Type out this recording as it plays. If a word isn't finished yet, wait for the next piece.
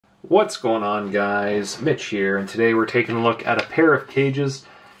What's going on, guys? Mitch here, and today we're taking a look at a pair of cages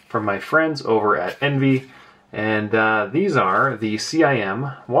from my friends over at Enve, and these are the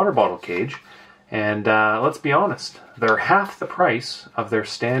C.I.M water bottle cage, and let's be honest, they're half the price of their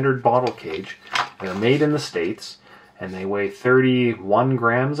standard bottle cage. They're made in the States, and they weigh 31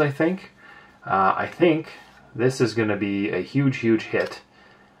 grams, I think. I think this is going to be a huge hit,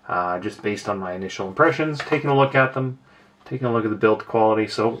 just based on my initial impressions, taking a look at them, taking a look at the build quality.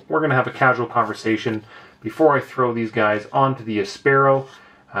 So we're going to have a casual conversation before I throw these guys onto the Aero,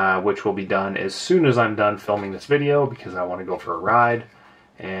 which will be done as soon as I'm done filming this video, because I want to go for a ride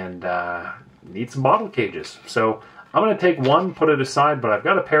and need some bottle cages. So I'm going to take one, put it aside, but I've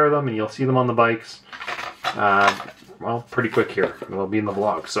got a pair of them, and you'll see them on the bikes, well, pretty quick here. They'll be in the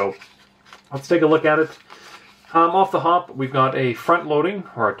vlog. So let's take a look at it. Off the hop, we've got a front loading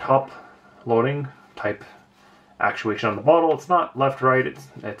or a top loading type actuation on the bottle. It's not left-right, it's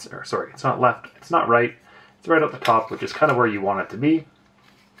not left, it's not right, it's right at the top, which is kind of where you want it to be.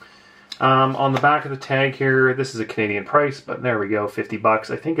 On the back of the tag here, this is a Canadian price, but there we go, 50 bucks.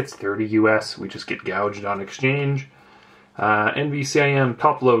 I think it's 30 US, we just get gouged on exchange. Enve C.I.M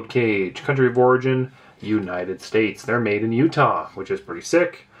top load cage, country of origin, United States. They're made in Utah, which is pretty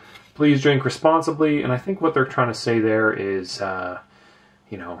sick. Please drink responsibly, and I think what they're trying to say there is,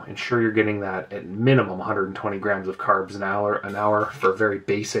 you know, ensure you're getting that at minimum 120 grams of carbs an hour for very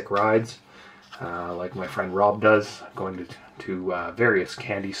basic rides, like my friend Rob does, going to various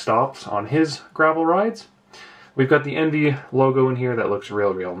candy stops on his gravel rides. We've got the Enve logo in here that looks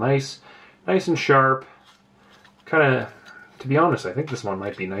real nice and sharp. Kind of, to be honest, I think this one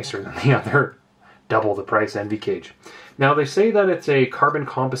might be nicer than the other double the price Enve cage. Now they say that it's a carbon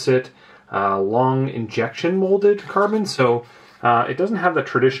composite, long injection molded carbon, so it doesn't have the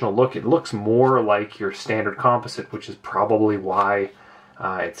traditional look. It looks more like your standard composite, which is probably why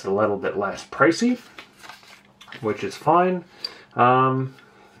it's a little bit less pricey, which is fine.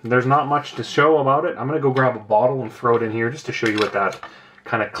 There's not much to show about it. I'm going to go grab a bottle and throw it in here just to show you what that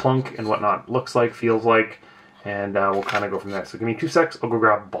kind of clunk and whatnot looks like, feels like, and we'll kind of go from there. So give me 2 secs, I'll go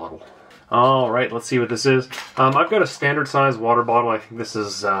grab a bottle. Alright, let's see what this is. I've got a standard size water bottle. I think this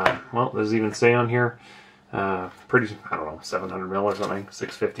is, well, does it even say on here? Pretty, I don't know, 700 ml or something,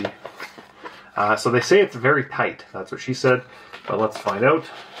 650. So they say it's very tight. That's what she said, but let's find out.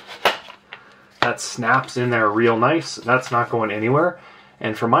 That snaps in there real nice. That's not going anywhere.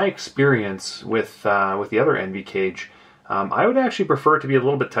 And from my experience with the other Enve cage, I would actually prefer it to be a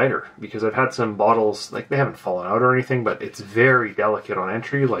little bit tighter, because I've had some bottles, like, they haven't fallen out or anything, but it's very delicate on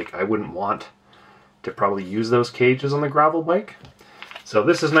entry. Like, I wouldn't want to probably use those cages on the gravel bike. So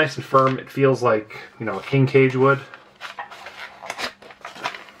this is nice and firm. It feels like, you know, a king cage would.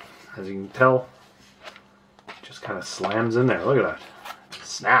 As you can tell, it just kind of slams in there. Look at that.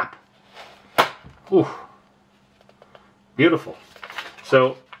 Snap. Ooh. Beautiful.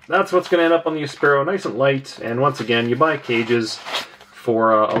 So that's what's going to end up on the Aero, nice and light. And once again, you buy cages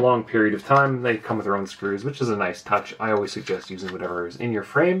for a long period of time. They come with their own screws, which is a nice touch. I always suggest using whatever is in your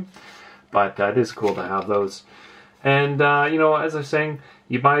frame, but it is cool to have those. And, you know, as I was saying,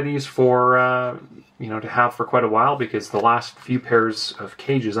 you buy these for, you know, to have for quite a while, because the last few pairs of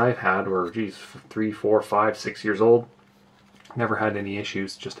cages I've had were, geez, 3, 4, 5, 6 years old. Never had any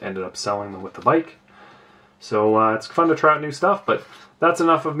issues, just ended up selling them with the bike. So it's fun to try out new stuff, but that's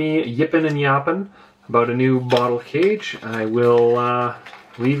enough of me yipping and yapping about a new bottle cage. I will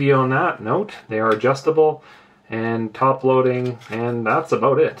leave you on that note. They are adjustable and top loading, and that's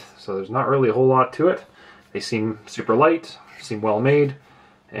about it. So there's not really a whole lot to it. They seem super light, seem well made,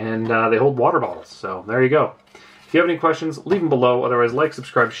 and they hold water bottles. So there you go. If you have any questions, leave them below. Otherwise, like,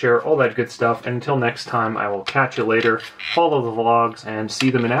 subscribe, share, all that good stuff. And until next time, I will catch you later. Follow the vlogs and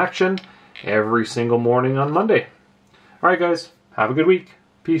see them in action every single morning on Monday. Alright guys, have a good week.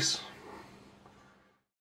 Peace.